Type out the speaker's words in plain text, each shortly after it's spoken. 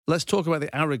Let's talk about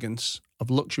the arrogance of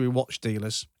luxury watch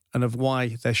dealers and of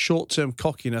why their short-term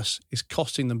cockiness is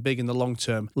costing them big in the long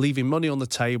term, leaving money on the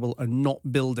table and not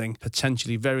building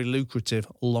potentially very lucrative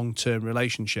long-term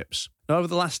relationships. Now, over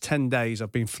the last 10 days,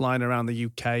 I've been flying around the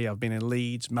UK. I've been in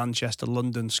Leeds, Manchester,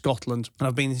 London, Scotland, and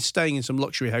I've been staying in some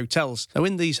luxury hotels. Now,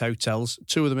 in these hotels,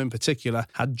 two of them in particular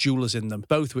had jewellers in them,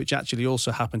 both which actually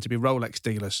also happen to be Rolex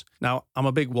dealers. Now, I'm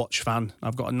a big watch fan.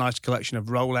 I've got a nice collection of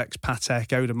Rolex, Patek,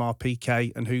 Audemars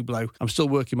Piguet, and Hublot. I'm still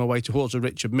working my way towards a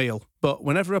richer meal. But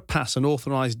whenever I pass an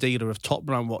authorised dealer of top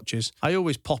brand watches, I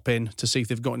always pop in to see if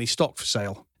they've got any stock for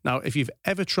sale. Now, if you've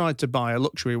ever tried to buy a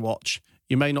luxury watch,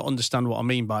 you may not understand what I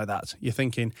mean by that. You're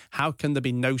thinking, how can there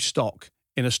be no stock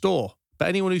in a store? But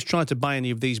anyone who's tried to buy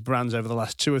any of these brands over the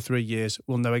last 2 or 3 years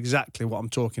will know exactly what I'm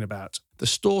talking about. The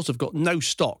stores have got no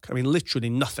stock. I mean, literally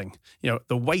nothing. You know,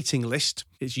 the waiting list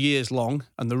is years long,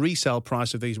 and the resale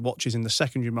price of these watches in the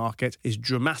secondary market is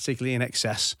dramatically in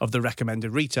excess of the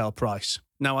recommended retail price.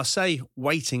 Now, I say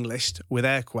waiting list with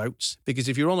air quotes because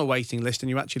if you're on a waiting list and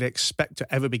you actually expect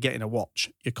to ever be getting a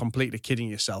watch, you're completely kidding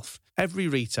yourself. Every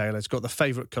retailer's got their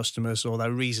favourite customers or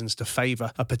their reasons to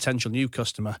favour a potential new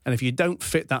customer. And if you don't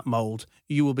fit that mould,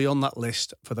 you will be on that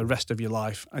list for the rest of your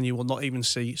life and you will not even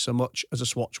see so much as a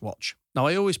Swatch watch. Now,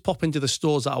 I always pop into the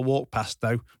stores that I walk past,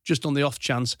 though, just on the off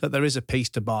chance that there is a piece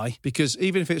to buy, because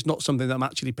even if it's not something that I'm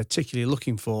actually particularly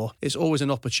looking for, it's always an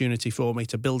opportunity for me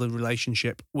to build a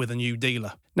relationship with a new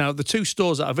dealer. Now, the 2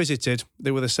 stores that I visited,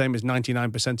 they were the same as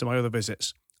 99% of my other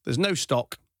visits. There's no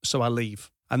stock, so I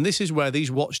leave. And this is where these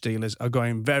watch dealers are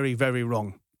going very, very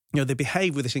wrong. You know, they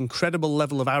behave with this incredible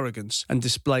level of arrogance and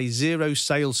display zero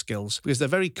sales skills because they're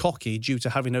very cocky due to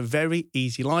having a very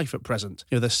easy life at present.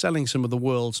 You know, they're selling some of the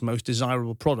world's most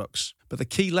desirable products. But the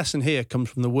key lesson here comes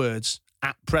from the words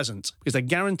at present, because I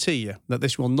guarantee you that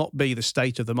this will not be the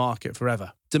state of the market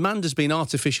forever. Demand has been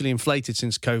artificially inflated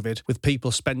since COVID, with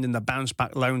people spending their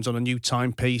bounce-back loans on a new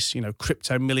timepiece, you know,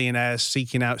 crypto millionaires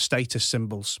seeking out status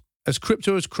symbols. As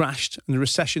crypto has crashed and the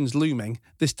recession's looming,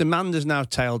 this demand has now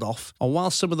tailed off, and while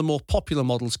some of the more popular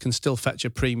models can still fetch a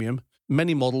premium,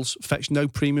 many models fetch no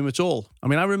premium at all. I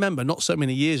mean, I remember not so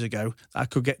many years ago that I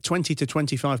could get 20 to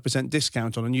 25%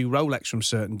 discount on a new Rolex from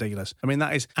certain dealers. I mean,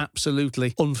 that is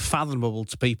absolutely unfathomable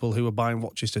to people who are buying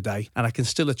watches today, and I can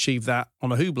still achieve that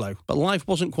on a Hublot. But life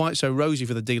wasn't quite so rosy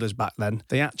for the dealers back then.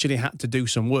 They actually had to do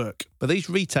some work. But these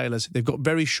retailers, they've got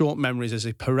very short memories as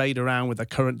they parade around with their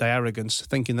current day arrogance,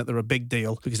 thinking that they're a big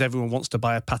deal because everyone wants to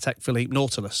buy a Patek Philippe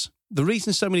Nautilus. The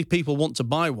reason so many people want to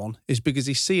buy one is because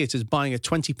they see it as buying a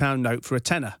 £20 note for a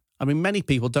tenner. I mean, many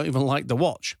people don't even like the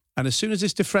watch. And as soon as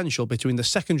this differential between the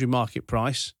secondary market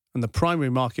price and the primary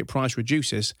market price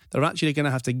reduces, they're actually going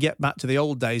to have to get back to the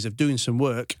old days of doing some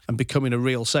work and becoming a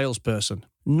real salesperson.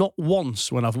 Not once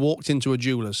when I've walked into a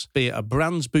jeweller's, be it a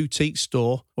brand's boutique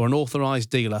store or an authorised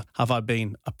dealer, have I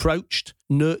been approached,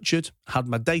 nurtured, had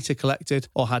my data collected,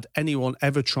 or had anyone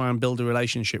ever try and build a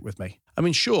relationship with me. I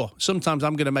mean, sure, sometimes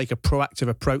I'm going to make a proactive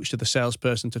approach to the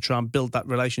salesperson to try and build that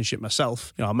relationship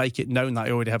myself. You know, I'll make it known that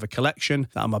I already have a collection,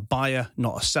 that I'm a buyer,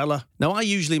 not a seller. Now, I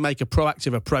usually make a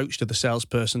proactive approach to the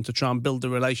salesperson to try and build the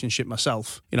relationship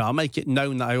myself. You know, I'll make it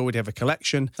known that I already have a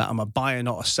collection, that I'm a buyer,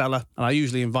 not a seller, and I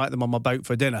usually invite them on my boat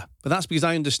for dinner. But that's because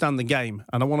I understand the game,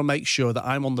 and I want to make sure that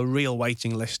I'm on the real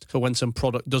waiting list for when some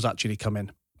product does actually come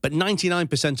in. But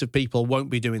 99% of people won't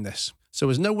be doing this. So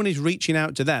as no one is reaching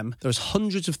out to them, there's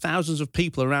hundreds of thousands of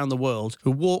people around the world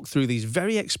who walk through these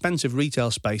very expensive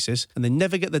retail spaces and they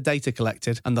never get the data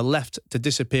collected and they're left to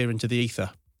disappear into the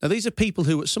ether. Now, these are people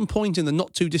who, at some point in the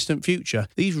not-too-distant future,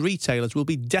 these retailers will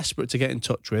be desperate to get in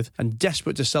touch with and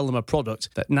desperate to sell them a product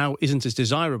that now isn't as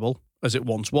desirable as it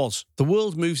once was. The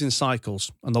world moves in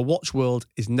cycles, and the watch world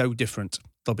is no different.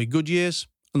 There'll be good years,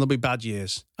 and there'll be bad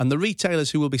years. And the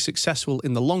retailers who will be successful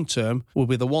in the long term will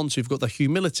be the ones who've got the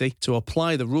humility to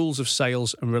apply the rules of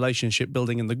sales and relationship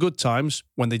building in the good times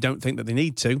when they don't think that they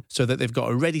need to, so that they've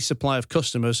got a ready supply of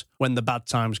customers when the bad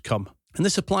times come. And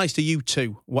this applies to you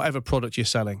too, whatever product you're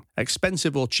selling.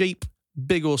 Expensive or cheap,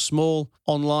 big or small,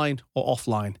 online or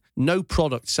offline. No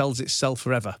product sells itself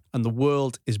forever, and the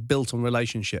world is built on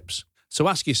relationships. So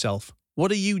ask yourself, what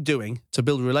are you doing to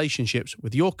build relationships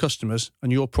with your customers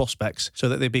and your prospects so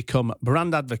that they become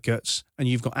brand advocates and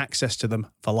you've got access to them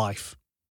for life?